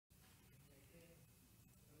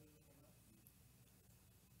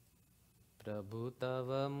प्रभु तव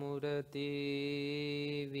मूर्ति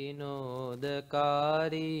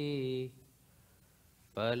विनोदकारी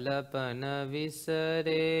पलपन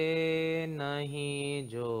विसरे नहीं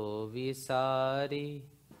जो विसारी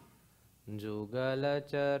जुगल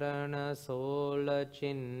चरण सोल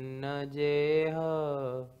चिन्ह जेह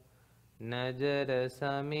नजर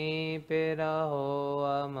समीप रहो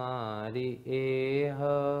हमारी एह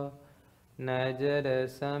नजर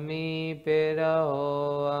समीप रहो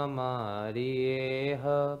हमारी एह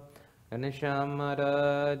घनश्याम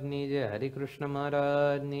महाराज नी जय, हरि कृष्ण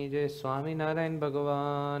महाराज नी जय, स्वामीनारायण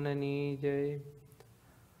भगवान नी जय.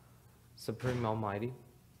 Supreme Almighty,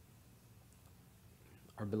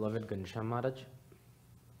 our beloved Ghanshyam Maharaj,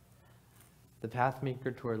 the path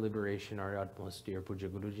maker to our liberation, our utmost dear Puja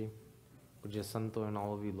Guruji, Puja Santo and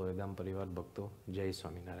all of you Loyadham Parivar Bhakto, Jai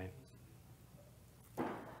Swaminarayan.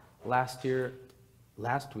 Last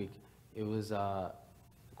week, it was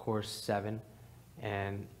course 7,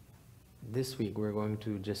 and this week we're going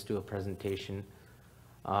to just do a presentation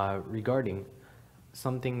regarding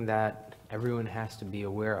something that everyone has to be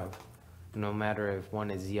aware of, no matter if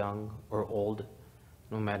one is young or old,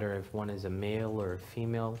 no matter if one is a male or a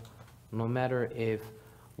female, no matter if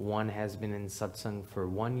one has been in satsang for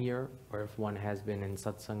 1 year or if one has been in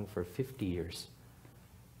satsang for 50 years.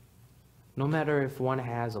 No matter if one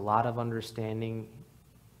has a lot of understanding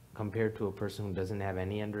compared to a person who doesn't have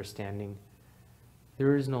any understanding,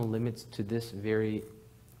 there is no limits to this very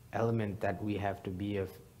element that we have to be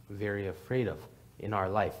very afraid of in our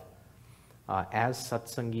life as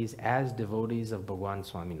satsangis, as devotees of Bhagwan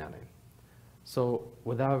Swaminarayan. So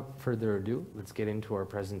without further ado, let's get into our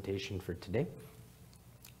presentation for today.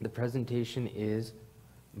 The presentation is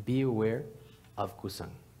Be Aware of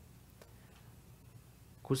Kusang.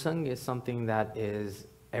 Kusang is something that is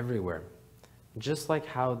everywhere. Just like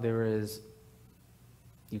how there is,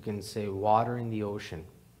 you can say, water in the ocean.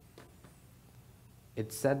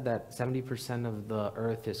 It's said that 70% of the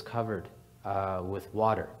earth is covered with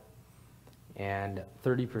water and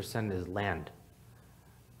 30% is land.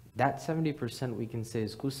 That 70% we can say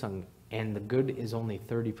is Kusang, and the good is only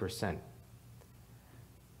 30%.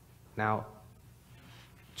 Now,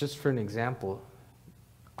 just for an example,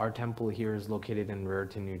 our temple here is located in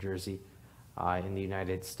Raritan, New Jersey, in the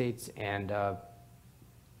United States, and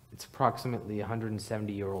it's approximately a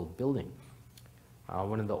 170-year-old building,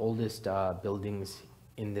 one of the oldest buildings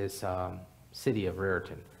in this city of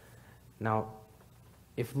Raritan. Now,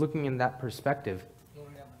 if looking in that perspective,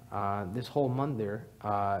 this whole Mandir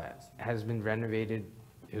has been renovated.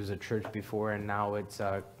 It was a church before, and now it's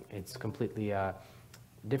completely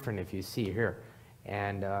different, if you see here.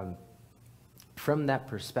 And from that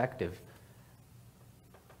perspective,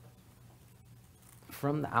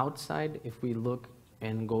 from the outside, if we look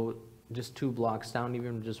and go just 2 blocks down,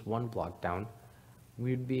 even just 1 block down,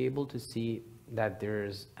 we'd be able to see that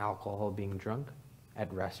there's alcohol being drunk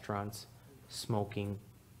at restaurants, smoking,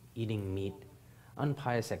 eating meat,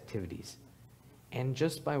 unpious activities. And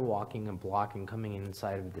just by walking a block and coming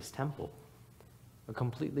inside of this temple, a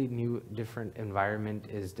completely new, different environment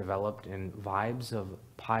is developed, and vibes of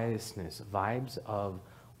piousness, vibes of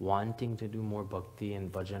wanting to do more bhakti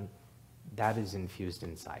and bhajan, that is infused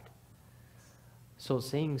inside. So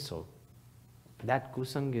saying so, that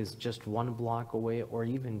Kusang is just 1 block away or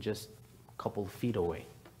even just a couple feet away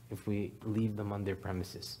if we leave them on their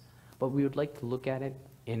premises. But we would like to look at it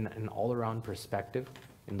in an all-around perspective,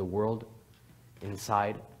 in the world,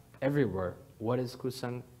 inside, everywhere. What is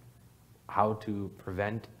Kusang? How to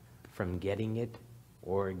prevent from getting it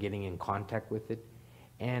or getting in contact with it,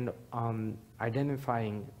 and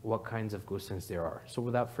identifying what kinds of Kusangs there are. So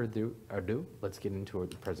without further ado, let's get into our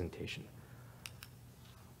presentation.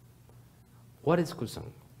 What is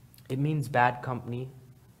Kusang? It means bad company.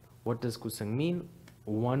 What does Kusang mean?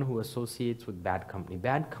 One who associates with bad company.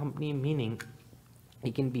 Bad company meaning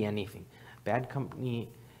it can be anything. Bad company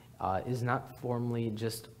is not formally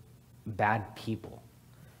just bad people.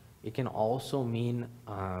 It can also mean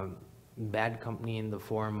bad company in the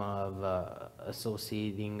form of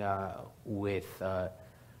associating with,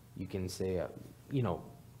 you can say,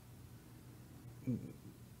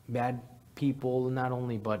 bad people, not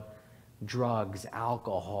only, but drugs,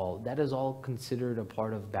 alcohol. That is all considered a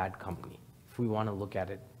part of bad company, if we want to look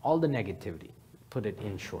at it. All the negativity, put it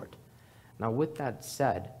in short. Now, with that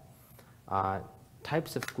said,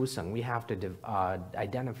 types of Kusang we have to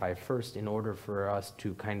identify first in order for us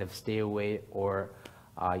to kind of stay away or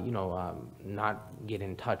not get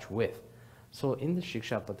in touch with. So in the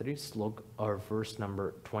Shiksha Patri slok or verse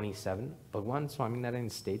number 27, Bhagwan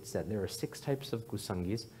Swaminarayan states that there are 6 types of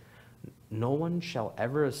Kusangis. No one shall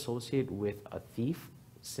ever associate with a thief,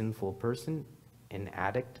 sinful person, an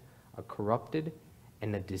addict, a corrupted,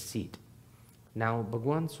 and a deceit. Now,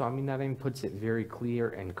 Bhagwan Swaminarayan puts it very clear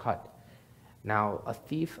and cut. Now, a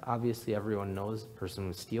thief, obviously everyone knows, a person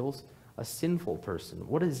who steals. A sinful person,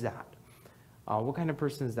 what is that? What kind of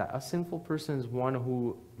person is that? A sinful person is one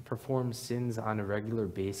who performs sins on a regular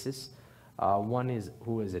basis. One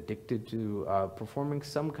who is addicted to performing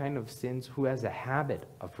some kind of sins, who has a habit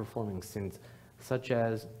of performing sins, such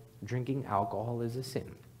as drinking alcohol is a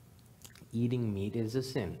sin, eating meat is a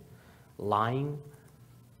sin, lying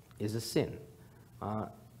is a sin,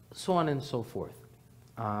 so on and so forth.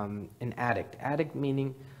 An addict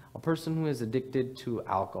meaning a person who is addicted to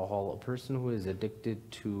alcohol, a person who is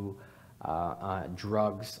addicted to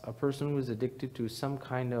drugs, a person who is addicted to some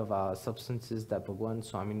kind of substances that Bhagwan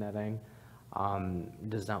Swaminarayan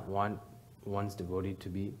does not want one's devotee to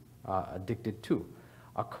be addicted to.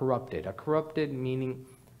 A corrupted meaning,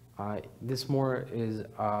 this more is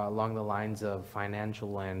along the lines of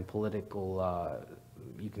financial and political,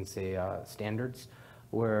 you can say, standards,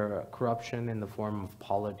 where corruption in the form of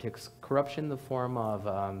politics, corruption in the form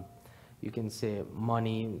of, you can say,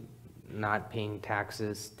 money, not paying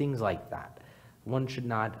taxes, things like that. One should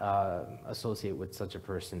not associate with such a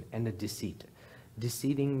person. And a deceit.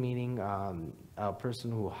 Deceiving meaning a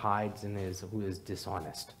person who hides and who is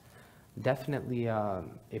dishonest. Definitely,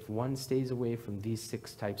 if one stays away from these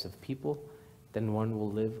 6 types of people, then one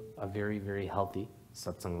will live a very, very healthy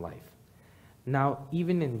satsang life. Now,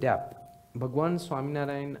 even in depth, Bhagwan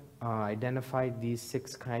Swaminarayan identified these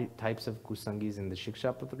 6 types of kusangis in the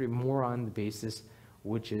Shikshapatri more on the basis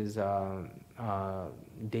which is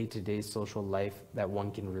day-to-day social life that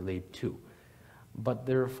one can relate to. But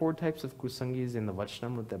there are 4 types of kusangis in the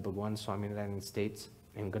Vachnamrut that Bhagwan Swaminarayan states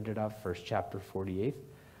in Gandhara, 1st chapter, 48th.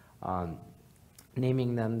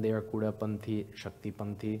 Naming them, they are Kudapanthi,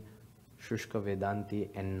 Shaktipanthi, Shushka Vedanti,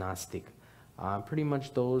 and Nastik. Pretty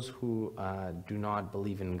much those who do not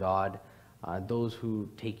believe in God, those who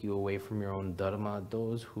take you away from your own dharma,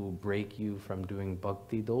 those who break you from doing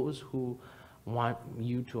bhakti, those who want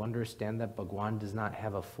you to understand that Bhagwan does not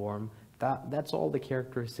have a form. That's all the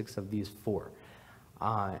characteristics of these 4.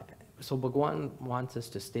 So Bhagwan wants us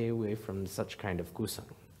to stay away from such kind of kusang.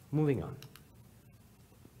 Moving on.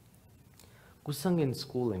 Kusang in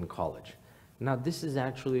school and college. Now this is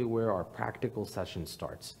actually where our practical session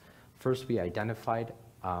starts. First, we identified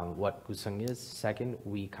what kusang is. Second,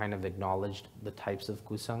 we kind of acknowledged the types of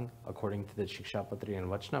kusang according to the Shikshapatri and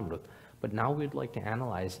Vachnamrut. But now we'd like to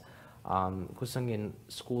analyze kusang in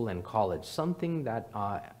school and college, something that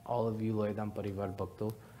all of you Loyadham Parivar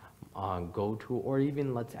Bhakto go to, or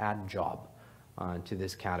even let's add job to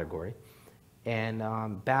this category. And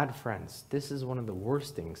bad friends. This is one of the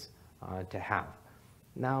worst things to have.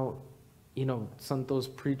 Now, you know, Santos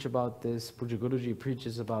preach about this, Puja Guruji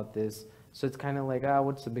preaches about this, so it's kind of like,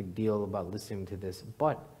 what's the big deal about listening to this?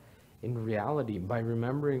 But in reality, by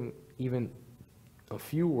remembering even a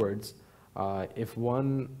few words, if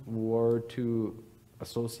one were to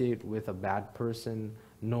associate with a bad person,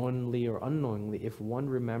 knowingly or unknowingly, if one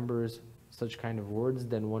remembers such kind of words,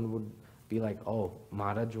 then one would be like, oh,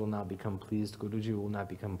 Maharaj will not become pleased, Guruji will not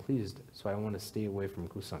become pleased, so I want to stay away from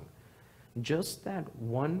kusang. Just that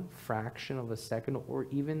one fraction of a second, or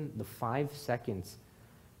even the 5 seconds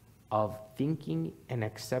of thinking and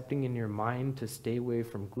accepting in your mind to stay away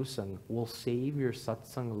from kusang will save your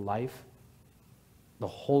satsang life the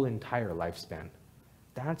whole entire lifespan.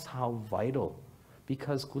 That's how vital,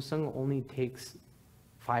 because kusang only takes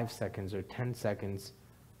 5 seconds or 10 seconds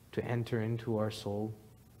to enter into our soul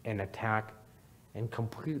and attack and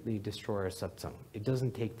completely destroy our satsang. It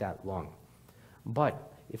doesn't take that long. But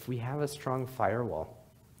if we have a strong firewall,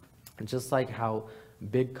 just like how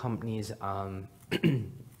big companies,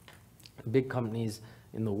 big companies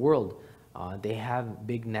in the world, they have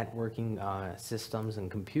big networking systems and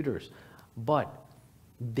computers, but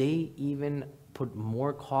they even put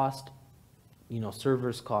more cost, you know,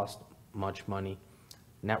 servers cost much money,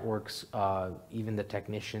 networks, even the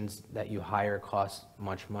technicians that you hire cost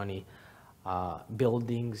much money,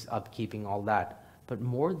 buildings, upkeeping, all that. But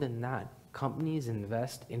more than that, companies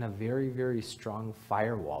invest in a very, very strong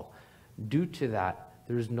firewall. Due to that,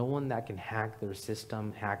 there's no one that can hack their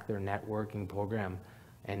system, hack their networking program,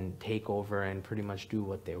 and take over and pretty much do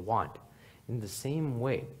what they want. In the same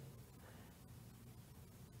way,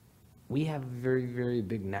 we have a very, very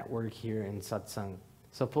big network here in satsang.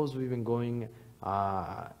 Suppose we've been going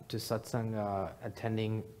to satsang,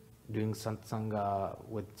 attending, doing satsang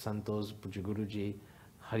with Santos, Puja Guruji,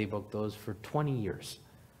 Hari Bhaktos for 20 years.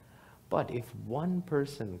 But if one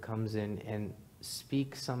person comes in and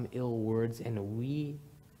speaks some ill words and we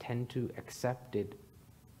tend to accept it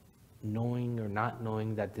knowing or not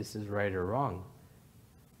knowing that this is right or wrong,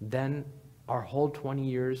 then our whole 20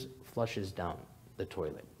 years flushes down the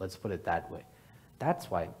toilet. Let's put it that way. That's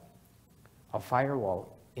why a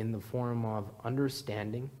firewall in the form of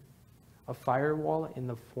understanding, a firewall in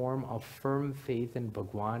the form of firm faith in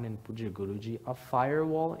Bhagwan and Puja Guruji, a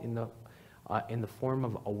firewall in the form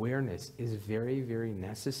of awareness is very, very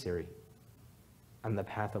necessary on the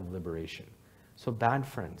path of liberation. So bad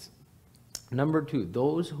friends. Number two,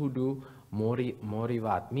 those who do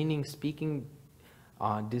morivat, meaning speaking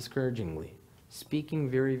discouragingly, speaking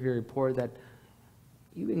very, very poor, that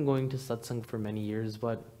you've been going to satsang for many years,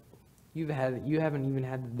 but you haven't even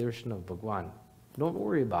had the darshan of Bhagwan. Don't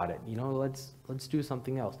worry about it. Let's do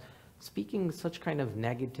something else. Speaking such kind of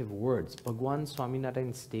negative words, Bhagwan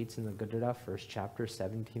Swaminarayan states in the Gadara, 1st chapter,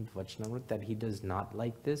 17th Vachanamrit, that he does not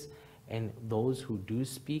like this, and those who do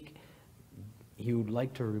speak, he would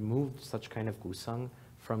like to remove such kind of kusang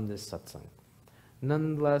from this satsang.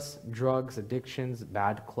 Nonetheless, drugs, addictions,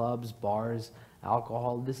 bad clubs, bars,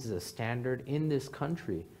 alcohol, this is a standard in this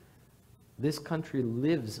country. This country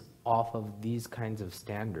lives off of these kinds of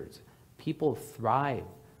standards. People thrive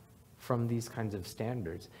from these kinds of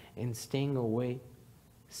standards, and staying away,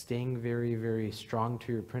 staying very, very strong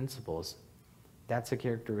to your principles, that's a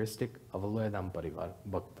characteristic of a Loyadham Parivar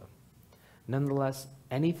Bhakta. Nonetheless,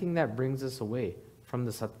 anything that brings us away from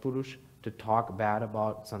the Satpurush to talk bad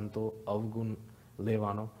about Santo, Avgun,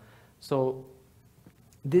 Levano, so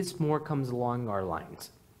this more comes along our lines.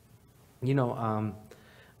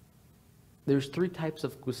 There's three types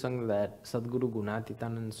of kusang that Sadguru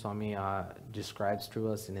Gunatitanand Swami describes to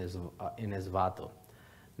us in his Vato.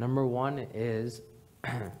 Number one is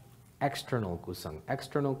external kusang.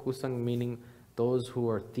 External kusang meaning those who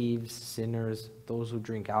are thieves, sinners, those who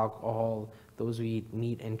drink alcohol, those who eat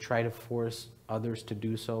meat and try to force others to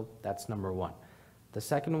do so. That's number one. The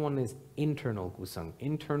second one is internal kusang.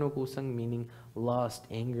 Internal kusang meaning lust,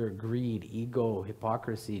 anger, greed, ego,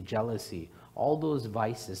 hypocrisy, jealousy, all those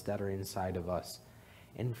vices that are inside of us.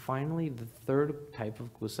 And finally, the third type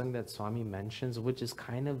of kusang that Swami mentions, which is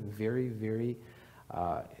kind of very, very,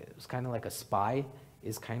 it's kind of like a spy,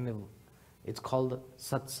 it's called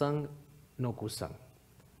satsang no kusang.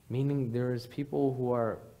 Meaning there's people who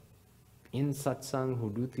are in satsang, who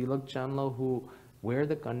do tilak chanla, who wear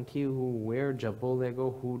the kanti, who wear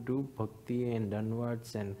jabolego, who do bhakti and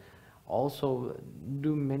danvats, and also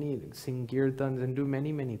do many sing kirtans and do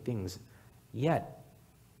many, many things. Yet,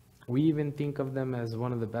 we even think of them as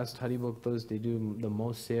one of the best Hari Bhaktas, they do the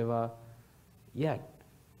most seva. Yet,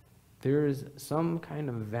 there is some kind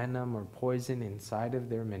of venom or poison inside of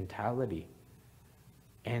their mentality.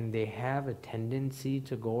 And they have a tendency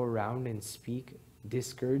to go around and speak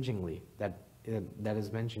discouragingly, that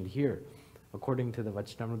is mentioned here, according to the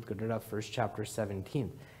Vachanamrit Gadara, 1st chapter,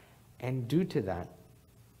 17. And due to that,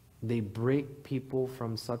 they break people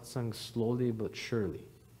from satsang slowly but surely.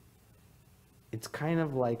 It's kind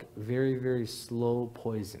of like very, very slow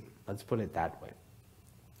poison. Let's put it that way.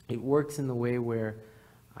 It works in the way where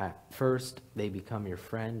first, they become your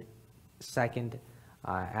friend. Second,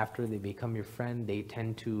 after they become your friend, they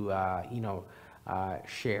tend to,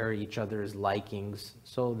 share each other's likings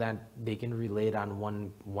so that they can relate on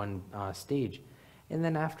one stage. And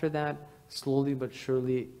then after that, slowly but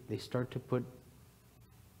surely, they start to put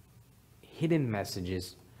hidden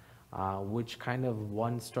messages, which kind of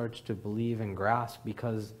one starts to believe and grasp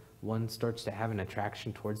because one starts to have an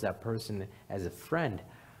attraction towards that person as a friend.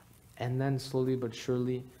 And then slowly but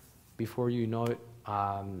surely, before you know it,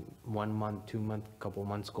 1 month, 2 months, couple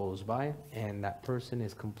months goes by, and that person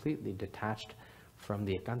is completely detached from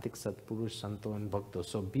the Ekantik Satpurush, Santo and Bhakta.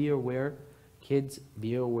 So be aware, kids,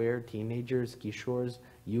 be aware, teenagers, kishores,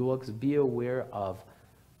 yuvaks, be aware of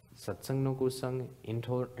satsang no kusang,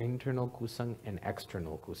 internal kusang, and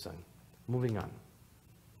external kusang. Moving on.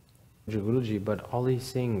 Guruji, but all he's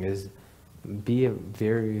saying is be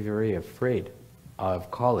very, very afraid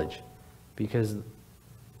of college, because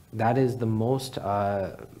that is the most,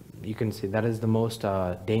 you can say, that is the most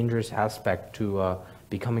dangerous aspect to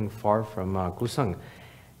becoming far from kusang,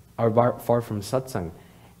 or far from satsang.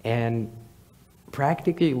 And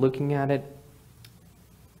practically looking at it,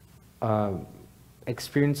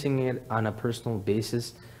 experiencing it on a personal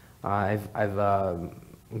basis, I've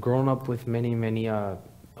grown up with many of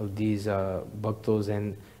these bhaktos,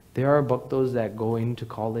 and there are bhaktos that go into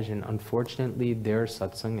college and unfortunately their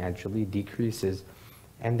satsang actually decreases.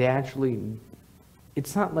 And they actually,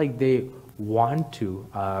 it's not like they want to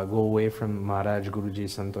go away from Maharaj, Guruji,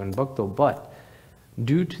 Santo and Bhakto, but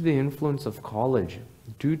due to the influence of college,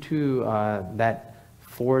 due to that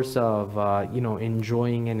force of,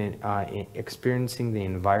 enjoying and experiencing the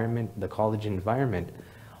environment, the college environment,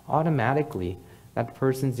 automatically that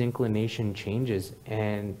person's inclination changes,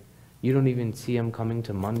 and you don't even see him coming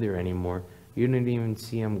to Mandir anymore. You don't even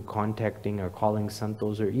see him contacting or calling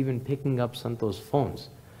Santos or even picking up Santos' phones.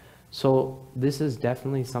 So this is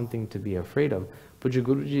definitely something to be afraid of. Puja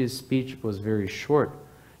Guruji's speech was very short,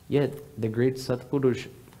 yet the great Satguru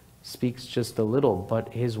speaks just a little, but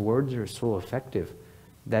his words are so effective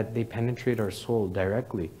that they penetrate our soul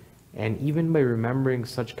directly. And even by remembering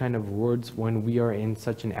such kind of words when we are in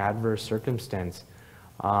such an adverse circumstance,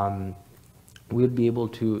 we'll be able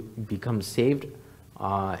to become saved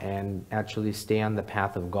and actually stay on the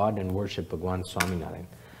path of God and worship Bhagwan Swaminarayan.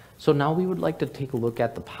 So now we would like to take a look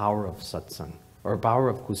at the power of satsang, or power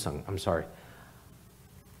of kusang, I'm sorry.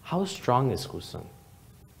 How strong is kusang?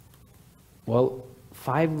 Well,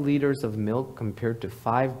 5 liters of milk compared to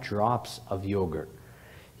 5 drops of yogurt.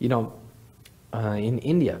 In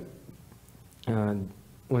India,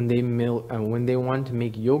 when they want to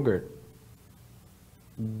make yogurt,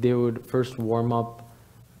 they would first warm up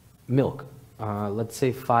milk, let's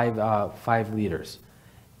say 5 liters.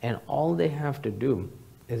 And all they have to do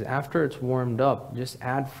is, after it's warmed up, just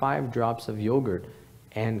add 5 drops of yogurt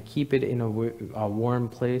and keep it in a warm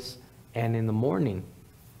place. And in the morning,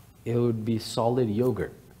 it would be solid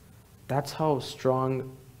yogurt. That's how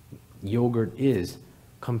strong yogurt is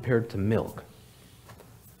compared to milk.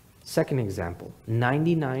 Second example,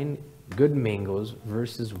 99 good mangoes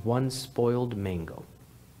versus 1 spoiled mango.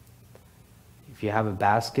 If you have a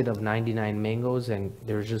basket of 99 mangoes and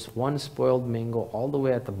there's just 1 spoiled mango all the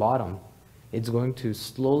way at the bottom, it's going to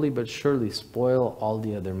slowly but surely spoil all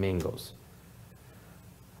the other mangoes.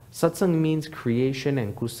 Satsang means creation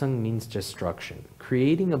and kusang means destruction.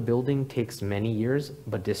 Creating a building takes many years,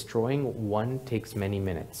 but destroying one takes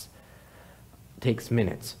minutes.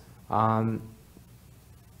 I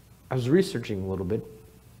was researching a little bit,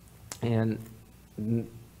 and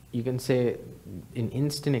you can say an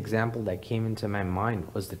instant example that came into my mind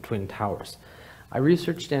was the Twin Towers. I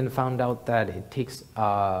researched and found out that it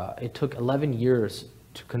took 11 years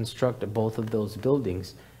to construct both of those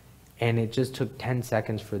buildings, and it just took 10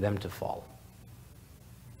 seconds for them to fall.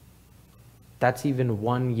 That's even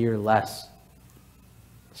 1 year less.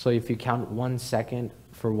 So if you count 1 second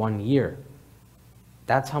for 1 year,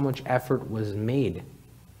 that's how much effort was made.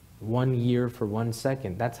 1 year for 1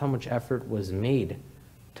 second. That's how much effort was made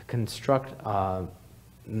to construct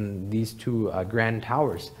these 2 grand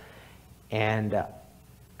towers. And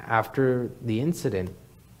after the incident,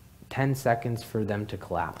 10 seconds for them to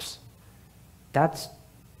collapse. That's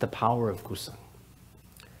the power of kusang.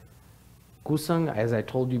 Kusang, as I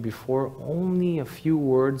told you before, only a few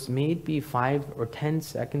words, maybe 5 or 10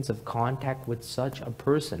 seconds of contact with such a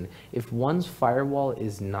person. If one's firewall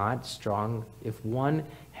is not strong, if one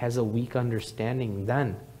has a weak understanding,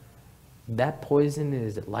 then that poison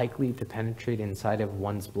is likely to penetrate inside of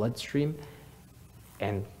one's bloodstream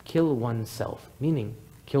and kill oneself, meaning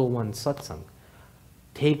kill one's satsang.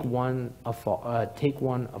 Take one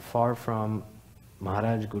afar from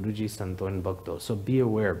Maharaj, Guruji, Santo and Bhakto. So be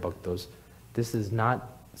aware, Bhaktos. This is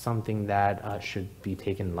not something that should be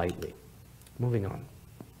taken lightly. Moving on.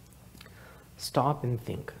 Stop and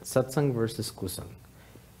think. Satsang versus kusang.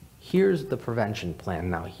 Here's the prevention plan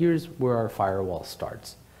now. Here's where our firewall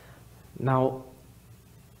starts. Now,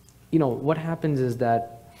 what happens is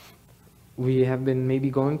that we have been maybe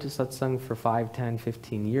going to satsang for 5, 10,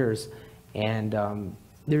 15 years, and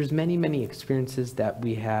there's many experiences that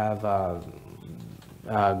we have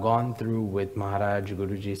gone through with Maharaj,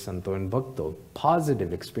 Guruji, Santo and Bhakto.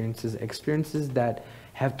 Positive experiences that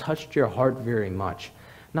have touched your heart very much.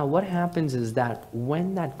 Now what happens is that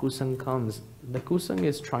when that kusang comes, the kusang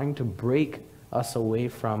is trying to break us away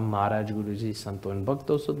from Maharaj, Guruji, Santo and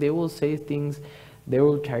Bhakto. So they will say things, they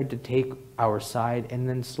will try to take our side and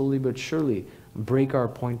then slowly but surely break our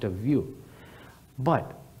point of view.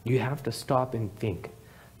 But you have to stop and think.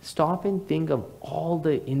 Stop and think of all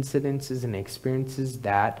the incidences and experiences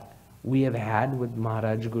that we have had with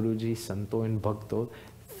Maharaj, Guruji, Santo and Bhakto.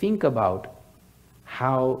 Think about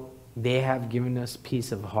how they have given us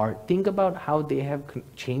peace of heart. Think about how they have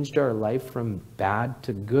changed our life from bad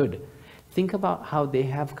to good. Think about how they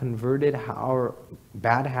have converted our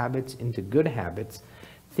bad habits into good habits.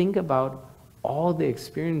 Think about all the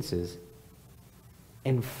experiences.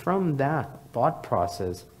 And from that thought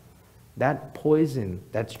process, that poison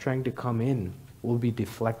that's trying to come in will be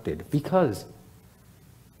deflected, because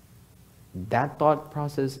that thought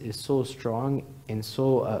process is so strong and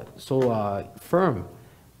so firm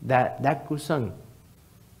that kusang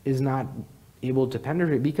is not able to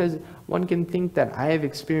penetrate, because one can think that I have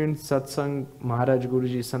experienced satsang, Maharaj,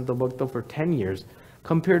 Guruji, Santo Bhakta for 10 years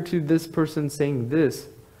compared to this person saying this.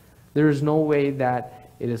 There is no way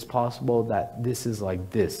that it is possible that this is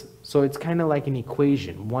like this. So it's kind of like an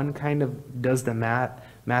equation. One kind of does the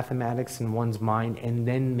mathematics in one's mind and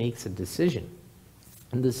then makes a decision.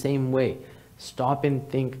 In the same way, stop and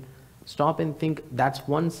think, that's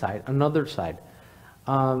one side. Another side,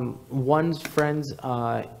 one's friends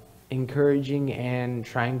encouraging and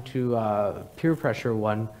trying to peer pressure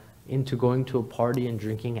one into going to a party and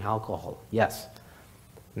drinking alcohol. Yes.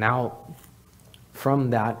 Now,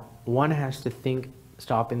 from that, one has to think,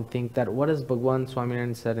 stop and think that what has Bhagwan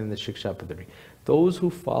Swaminarayan said in the Shiksha Padari? Those who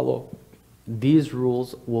follow these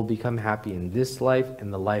rules will become happy in this life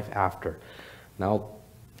and the life after. Now,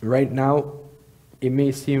 right now, it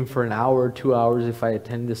may seem for an hour or 2 hours, if I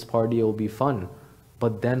attend this party, it will be fun.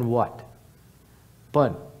 But then what?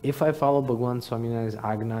 But if I follow Bhagwan Swaminarayan's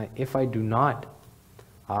Agna, if I do not,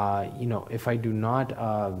 if I do not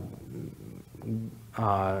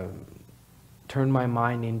turn my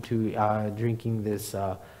mind into drinking this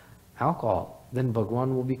alcohol, then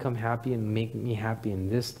Bhagwan will become happy and make me happy in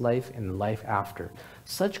this life and the life after.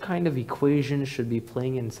 Such kind of equations should be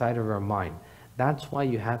playing inside of our mind. That's why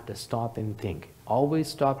you have to stop and think. Always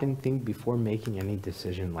stop and think before making any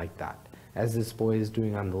decision like that, as this boy is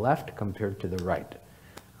doing on the left compared to the right.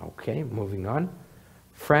 Okay, moving on.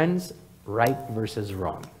 Friends, right versus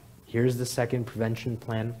wrong. Here's the second prevention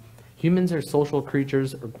plan. Humans are social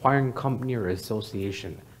creatures requiring company or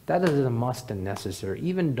association. That is a must and necessary.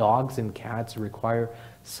 Even dogs and cats require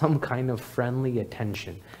some kind of friendly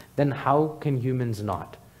attention. Then how can humans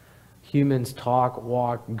not? Humans talk,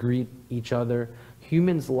 walk, greet each other.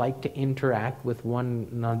 Humans like to interact with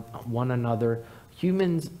one another.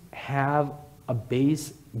 Humans have a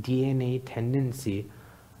base DNA tendency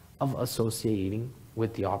of associating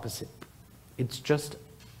with the opposite. It's just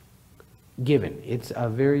given. It's a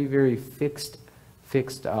very, very fixed,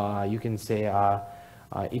 you can say,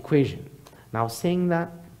 equation. Now, saying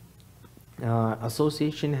that,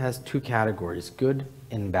 association has two categories, good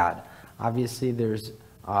and bad. Obviously, there's,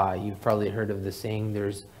 you've probably heard of the saying,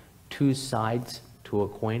 there's two sides to a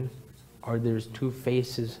coin, or there's two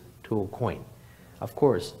faces to a coin. Of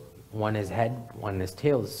course, one is head, one is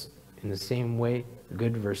tails. In the same way,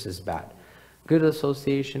 good versus bad. Good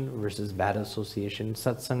association versus bad association,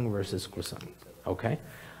 satsang versus kusang. Okay?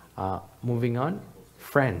 Moving on,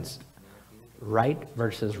 friends, right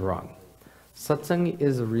versus wrong. Satsang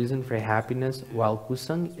is the reason for happiness, while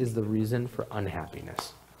kusang is the reason for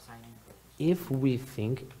unhappiness. If we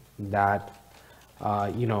think that,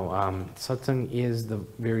 satsang is the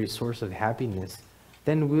very source of happiness,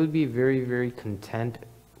 then we'll be very, very content.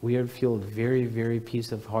 We would feel very, very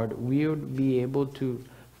peace of heart. We would be able to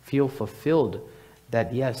feel fulfilled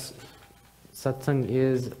that yes, satsang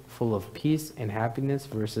is full of peace and happiness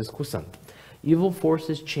versus kusang. Evil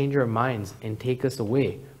forces change our minds and take us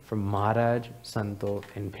away from Maharaj, Santo,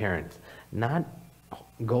 and parents. Not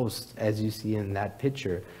ghosts as you see in that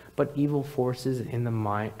picture, but evil forces in the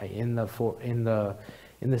mind, in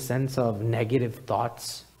the sense of negative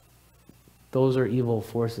thoughts. Those are evil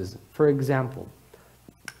forces. For example,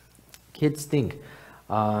 kids think,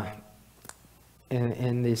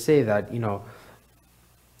 and they say that,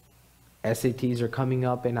 SATs are coming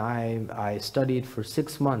up and I studied for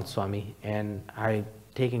 6 months, Swami, and I've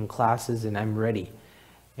taken classes and I'm ready.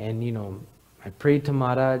 And, I prayed to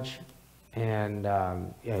Maharaj and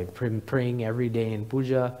I've been praying every day in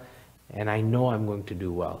puja and I know I'm going to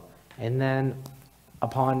do well. And then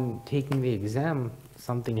upon taking the exam,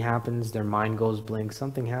 something happens, their mind goes blank,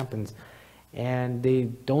 something happens, and they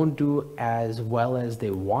don't do as well as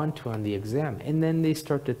they want to on the exam. And then they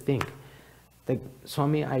start to think, like,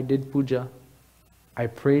 Swami, I did puja, I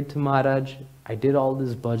prayed to Maharaj, I did all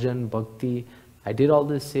this bhajan, bhakti, I did all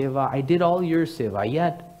this seva, I did all your seva,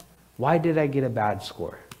 yet why did I get a bad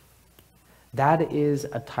score? That is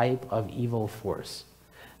a type of evil force.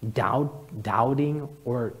 Doubting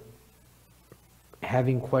or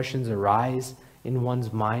having questions arise in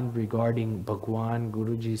one's mind regarding Bhagwan,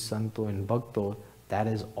 Guruji, Santo, and Bhakto, that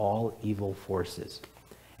is all evil forces.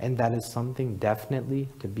 And that is something definitely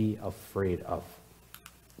to be afraid of.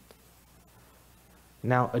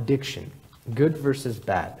 Now, addiction, good versus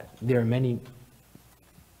bad. There are many.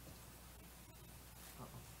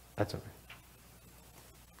 That's okay.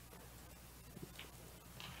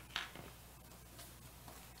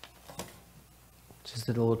 Just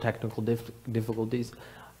a little technical difficulties.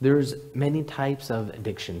 There's many types of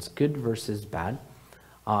addictions, good versus bad.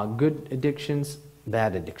 Good addictions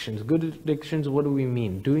bad addictions. Good addictions, what do we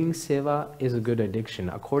mean? Doing seva is a good addiction.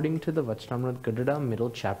 According to the Vachanamrita Gadada, middle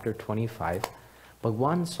chapter 25,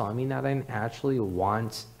 Bhagwan Swaminarayan actually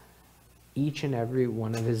wants each and every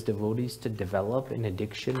one of his devotees to develop an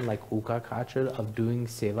addiction like Uka Kachar of doing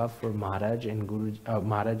seva for Maharaj and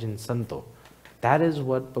Maharaj and Santo. That is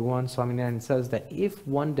what Bhagwan Swaminarayan says, that if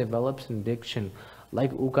one develops an addiction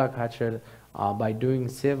like Uka Kachar by doing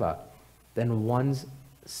seva, then one's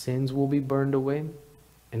sins will be burned away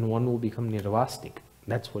and one will become nirvasnik.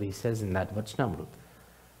 That's what he says in that Vachanamrut.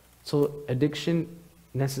 So addiction,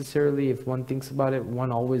 necessarily, if one thinks about it,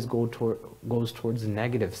 one always goes towards the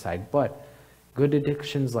negative side. But good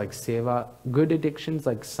addictions like seva, good addictions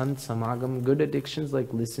like sant samagam, good addictions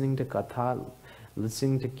like listening to katha,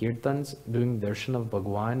 listening to kirtans, doing darshan of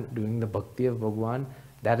Bhagwan, doing the bhakti of Bhagwan,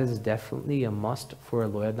 that is definitely a must for a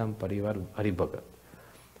Loyadham Parivar Haribhagat.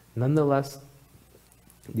 Nonetheless,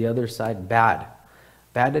 the other side, bad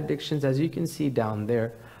addictions, as you can see down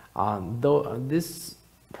there, though this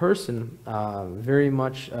person very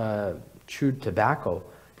much chewed tobacco,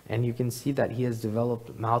 and you can see that he has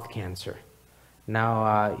developed mouth cancer.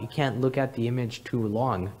 Now you can't look at the image too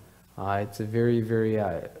long. It's a very, very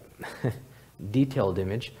detailed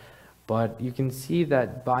image, but you can see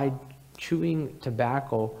that by chewing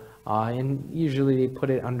tobacco, and usually they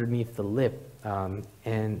put it underneath the lip,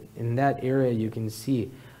 and in that area you can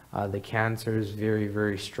see the cancer is very,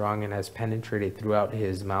 very strong and has penetrated throughout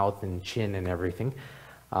his mouth and chin and everything.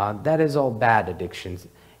 That is all bad addictions.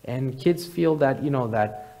 And kids feel that,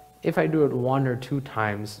 that if I do it 1 or 2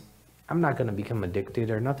 times, I'm not going to become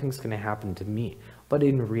addicted or nothing's going to happen to me. But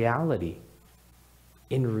in reality,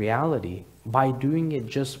 by doing it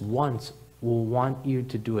just once, will want you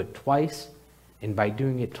to do it twice. And by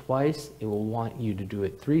doing it twice, it will want you to do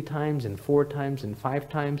it 3 times and 4 times and 5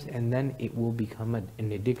 times. And then it will become an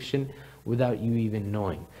addiction without you even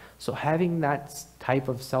knowing. So having that type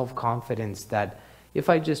of self-confidence that if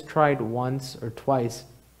I just tried once or twice,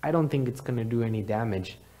 I don't think it's going to do any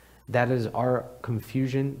damage. That is our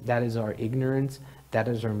confusion. That is our ignorance. That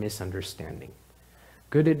is our misunderstanding.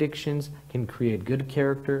 Good addictions can create good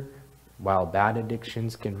character, while bad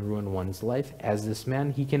addictions can ruin one's life. As this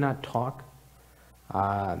man, he cannot talk.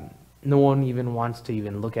 No one even wants to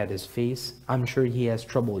even look at his face. I'm sure he has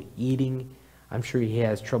trouble eating. I'm sure he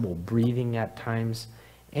has trouble breathing at times.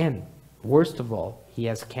 And worst of all, he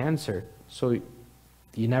has cancer. So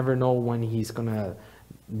you never know when he's going to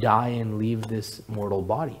die and leave this mortal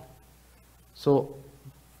body. So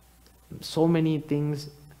many things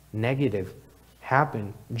negative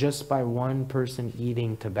happen just by one person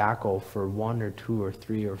eating tobacco for 1 or 2 or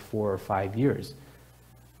 3 or 4 or 5 years.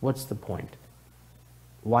 What's the point?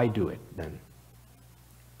 Why do it then?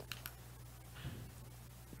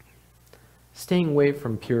 Staying away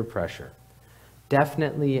from peer pressure.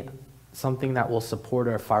 Definitely something that will support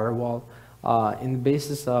our firewall. In the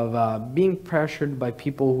basis of being pressured by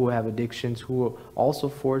people who have addictions, who also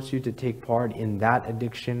force you to take part in that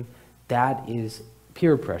addiction, that is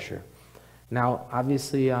peer pressure. Now,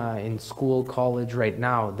 obviously, in school, college right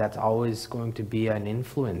now, that's always going to be an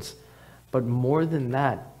influence. But more than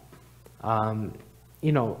that,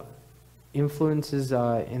 influences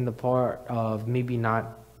in the part of maybe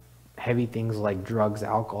not heavy things like drugs,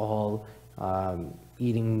 alcohol,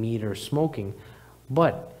 eating meat or smoking,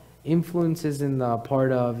 but influences in the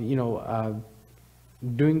part of,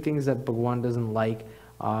 doing things that Bhagwan doesn't like.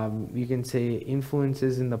 You can say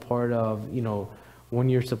influences in the part of, when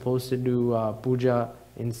you're supposed to do puja,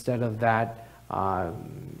 instead of that,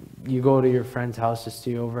 you go to your friend's house to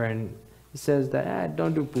stay over and he says that,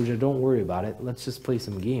 don't do puja, don't worry about it, let's just play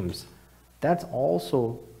some games. That's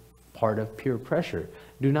also part of peer pressure.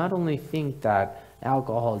 Do not only think that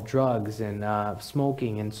alcohol, drugs, and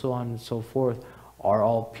smoking, and so on and so forth are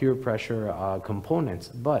all peer pressure components,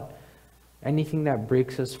 but anything that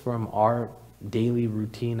breaks us from our daily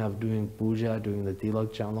routine of doing puja, doing the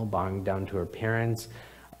tilak channel, bowing down to our parents,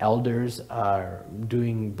 elders,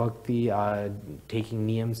 doing bhakti, taking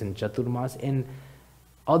niyams and chaturmas, and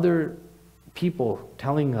other people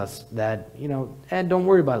telling us that, don't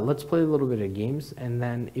worry about it, let's play a little bit of games, and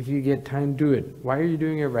then if you get time, do it. Why are you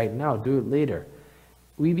doing it right now? Do it later.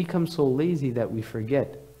 We become so lazy that we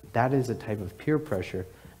forget. That is a type of peer pressure,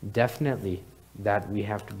 definitely, that we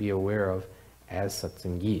have to be aware of as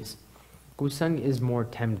satsangis. Kusang is more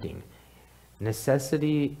tempting.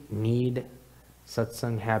 Necessity, need,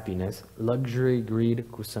 satsang, happiness. Luxury,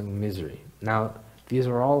 greed, kusang, misery. Now, these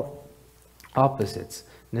are all opposites.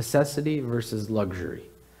 Necessity versus luxury.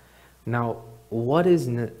 Now, what is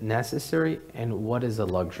necessary and what is a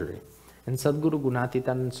luxury? And Sadguru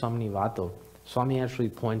Gunatitanand Swami Vato, Swami actually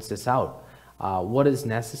points this out. what is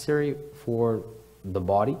necessary for the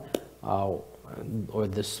body or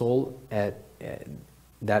the soul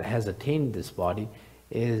that has attained this body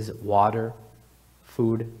is water,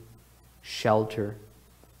 food, shelter,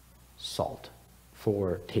 salt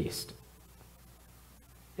for taste,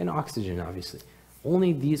 and oxygen, obviously.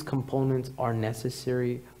 Only these components are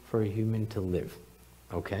necessary for a human to live,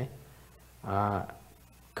 okay?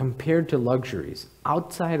 Compared to luxuries.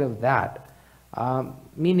 Outside of that,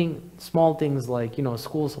 meaning small things like,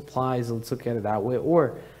 school supplies, let's look at it that way,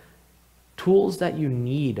 or tools that you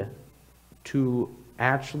need to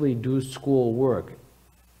actually do school work,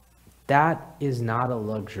 that is not a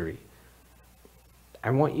luxury. I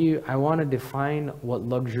want to define what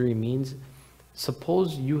luxury means.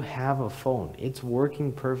 Suppose you have a phone. It's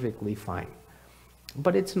working perfectly fine,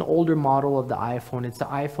 but it's an older model of the iPhone. It's the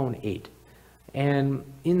iPhone 8. And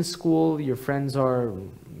in school, your friends are,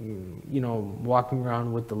 walking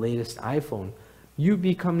around with the latest iPhone. You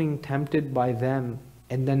becoming tempted by them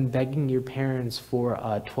and then begging your parents for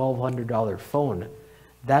a $1,200 phone,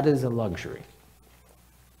 that is a luxury.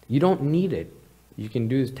 You don't need it. You can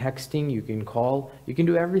do texting, you can call, you can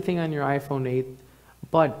do everything on your iPhone 8,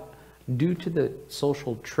 but due to the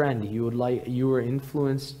social trend, you were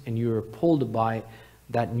influenced and you were pulled by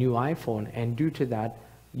that new iPhone, and due to that,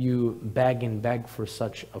 you beg for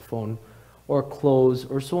such a phone or clothes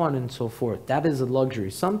or so on and so forth. That is a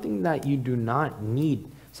luxury, something that you do not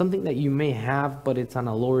need, something that you may have, but it's on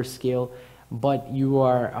a lower scale, but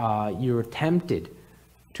you're tempted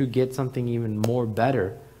to get something even more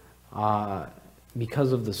better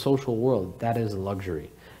because of the social world. That is a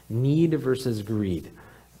luxury. Need versus greed.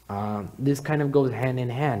 This kind of goes hand in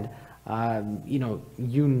hand.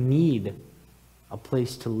 You need a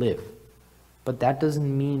place to live, but that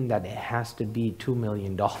doesn't mean that it has to be $2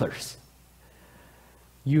 million.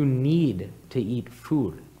 You need to eat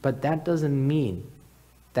food, but that doesn't mean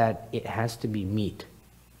that it has to be meat,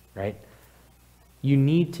 right? You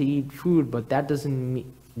need to eat food, but that doesn't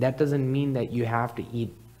mean that you have to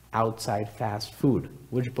eat outside fast food,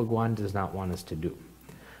 which Bhagwan does not want us to do.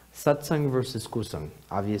 Satsang versus kusang.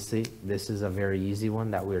 Obviously, this is a very easy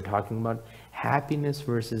one that we're talking about. Happiness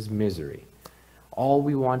versus misery. All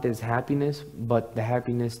we want is happiness, but the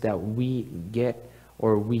happiness that we get,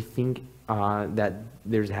 or we think that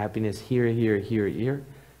there's happiness here,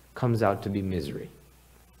 comes out to be misery.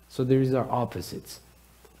 So these are opposites.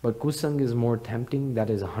 But kusang is more tempting. That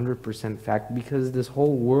is 100% fact, because this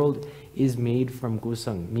whole world is made from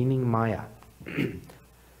kusang, meaning Maya.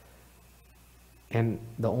 And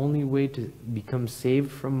the only way to become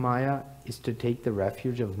saved from Maya is to take the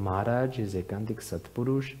refuge of Maharaj, his Ekantik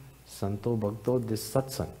Satpurush, Santo Bhakto, this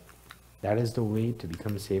satsang. That is the way to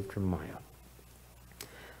become saved from Maya.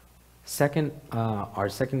 Our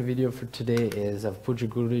second video for today is of Puja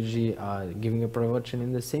Guruji giving a pravachan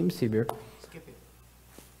in the same Sibir. Skip it.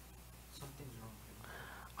 Something's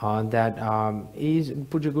wrong.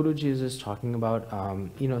 Puja Guruji is just talking about,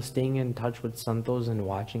 staying in touch with santos and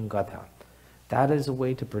watching Gatha. That is a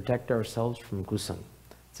way to protect ourselves from kusang.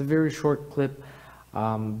 It's a very short clip,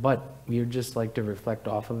 but we would just like to reflect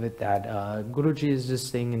off of it that Guruji is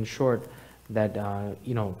just saying in short that,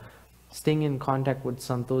 staying in contact with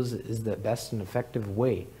santos is the best and effective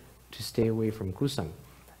way to stay away from kusang.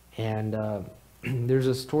 And there's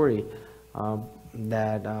a story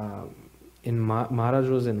that Maharaj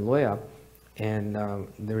was in Loya, and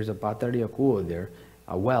there's a Patadiya Kuo there,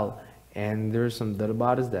 a well, and there's some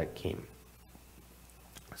darbars that came.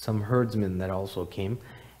 Some herdsmen that also came,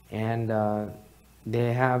 and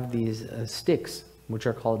they have these sticks which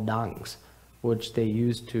are called dangs, which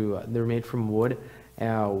they're made from wood,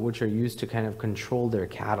 which are used to kind of control their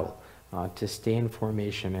cattle, to stay in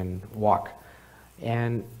formation and walk.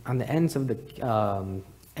 And on the ends of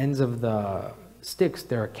the sticks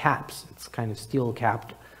there are caps. It's kind of steel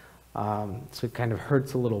capped, so it kind of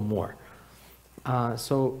hurts a little more.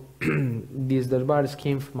 So these darbars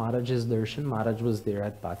came from Maharaj's darshan. Maharaj was there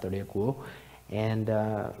at Patadiya Kuo, and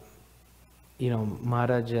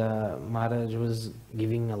Maharaj was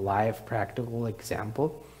giving a live practical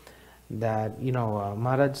example that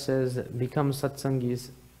Maharaj says, become satsangis,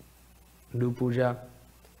 do puja,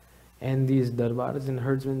 and these darbars and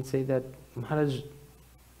herdsmen say that, Maharaj,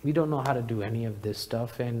 we don't know how to do any of this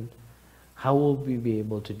stuff, and how will we be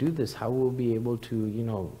able to do this? How will we be able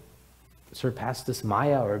to surpass this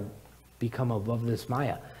Maya or become above this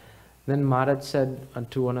Maya? Then Maharaj said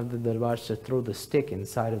to one of the darbars to throw the stick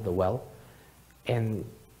inside of the well, and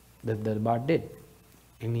the darbar did.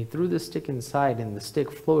 And he threw the stick inside, and the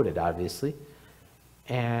stick floated, obviously.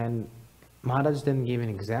 And Maharaj then gave an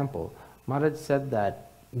example. Maharaj said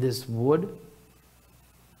that this wood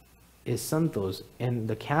is santos and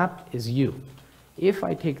the cap is you. If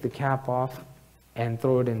I take the cap off and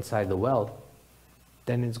throw it inside the well,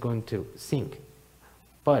 then it's going to sink.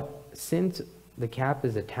 But since the cap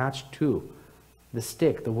is attached to the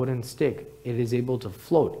stick, the wooden stick, it is able to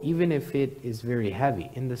float, even if it is very heavy.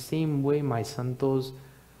 In the same way, my santos,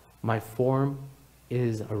 my form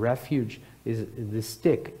is a refuge, is the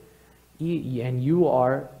stick. And you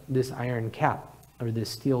are this iron cap, or this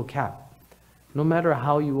steel cap. No matter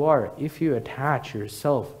how you are, if you attach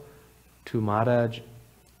yourself to Maharaj,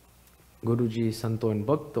 Guruji, Santo and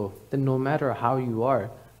Bhakto, then no matter how you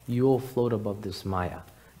are, you will float above this Maya.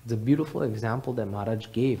 It's a beautiful example that Maharaj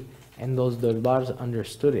gave, and those Darbars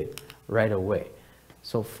understood it right away.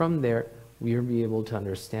 So from there, we will be able to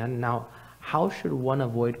understand. Now, how should one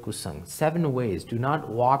avoid Kusang? 7 ways. Do not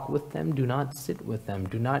walk with them, do not sit with them,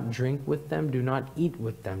 do not drink with them, do not eat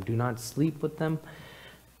with them, do not sleep with them,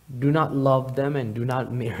 do not love them, and do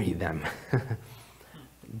not marry them.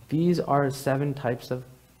 These are 7 types of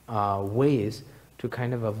ways to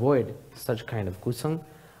kind of avoid such kind of Kusang.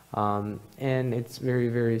 And it's very,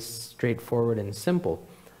 very straightforward and simple.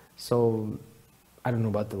 So I don't know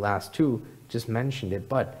about the last 2, just mentioned it,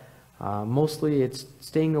 but mostly it's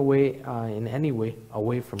staying away in any way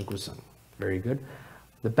away from Kusang. Very good.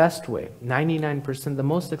 The best way, 99%, the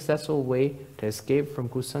most successful way to escape from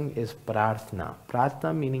Kusang is prarthana.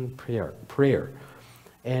 Prarthana meaning prayer.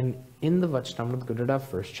 And in the Vachtamrit Gurudata,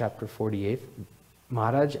 1st chapter 48,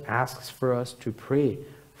 Maharaj asks for us to pray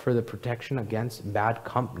for the protection against bad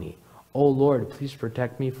company. Oh Lord, please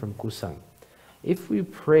protect me from Kusang. If we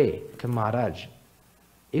pray to Maharaj,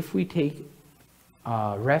 if we take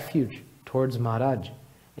refuge towards Maharaj,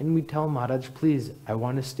 and we tell Maharaj, please, I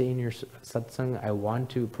want to stay in your satsang, I want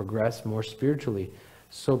to progress more spiritually,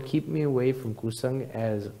 so keep me away from Kusang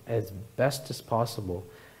as best as possible,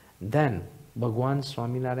 then Bhagwan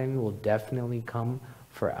Swaminarayan will definitely come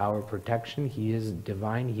for our protection. He is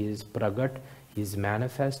divine, he is pragat, he is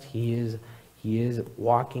manifest, he is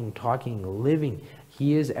walking, talking, living,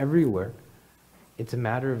 he is everywhere. It's a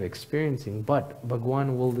matter of experiencing, but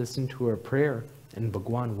Bhagwan will listen to our prayer and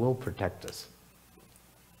Bhagwan will protect us.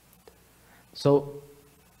 So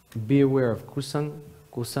be aware of Kusang.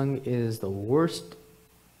 Kusang is the worst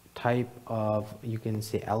type of, you can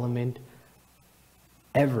say, element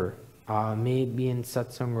ever. May it be in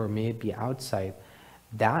satsang or may it be outside.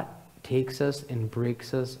 That takes us and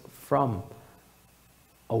breaks us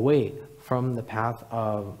away from the path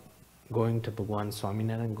of going to Bhagwan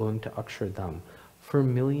Swaminarayan, going to Akshardham. For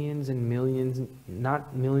millions and millions,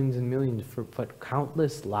 not millions and millions, but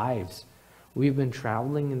countless lives, we've been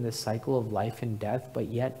traveling in this cycle of life and death, but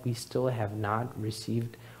yet we still have not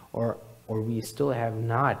received or we still have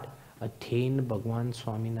not attained Bhagwan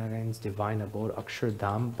Swaminarayan's divine abode,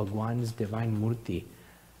 Akshardham, Bhagwan's divine murti.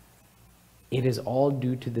 It is all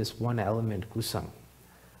due to this one element, Kusang.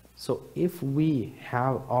 So if we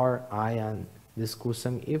have our eye on this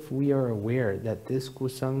Kusang, if we are aware that this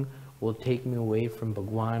Kusang will take me away from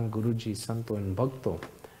Bhagwan, Guruji, Santo and Bhakto,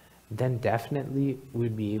 then definitely we'll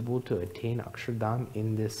be able to attain Akshardham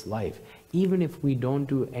in this life. Even if we don't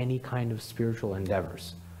do any kind of spiritual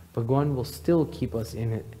endeavors, Bhagwan will still keep us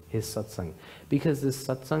in his satsang. Because this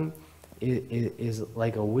satsang is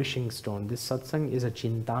like a wishing stone. This satsang is a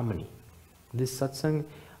chintamani. This satsang,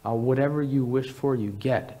 whatever you wish for, you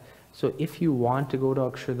get. So if you want to go to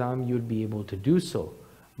Akshardham, you'd be able to do so.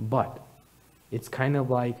 But it's kind of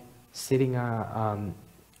like sitting in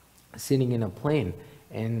a plane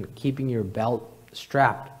and keeping your belt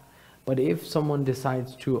strapped. But if someone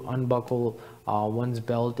decides to unbuckle one's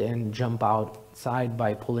belt and jump outside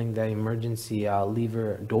by pulling the emergency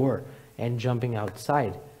lever door and jumping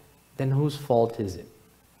outside, then whose fault is it?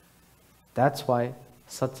 That's why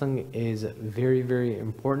satsang is very, very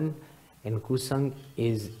important, and Kusang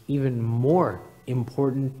is even more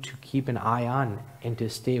important to keep an eye on and to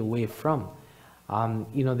stay away from.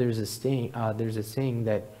 There's a saying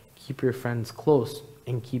that keep your friends close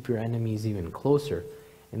and keep your enemies even closer.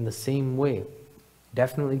 In the same way,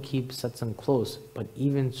 definitely keep satsang close, but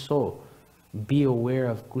even so, be aware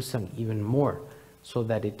of Kusang even more, so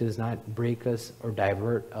that it does not break us or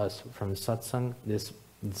divert us from satsang, this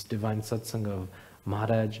divine satsang of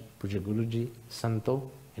Maharaj, Puja Guruji,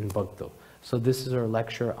 Santo and Bhakto. So this is our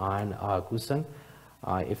lecture on Kusang.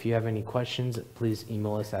 If you have any questions, please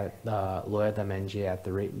email us at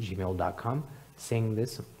loyadhamnj@gmail.com. Saying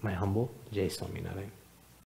this, my humble Jai Swaminarayan.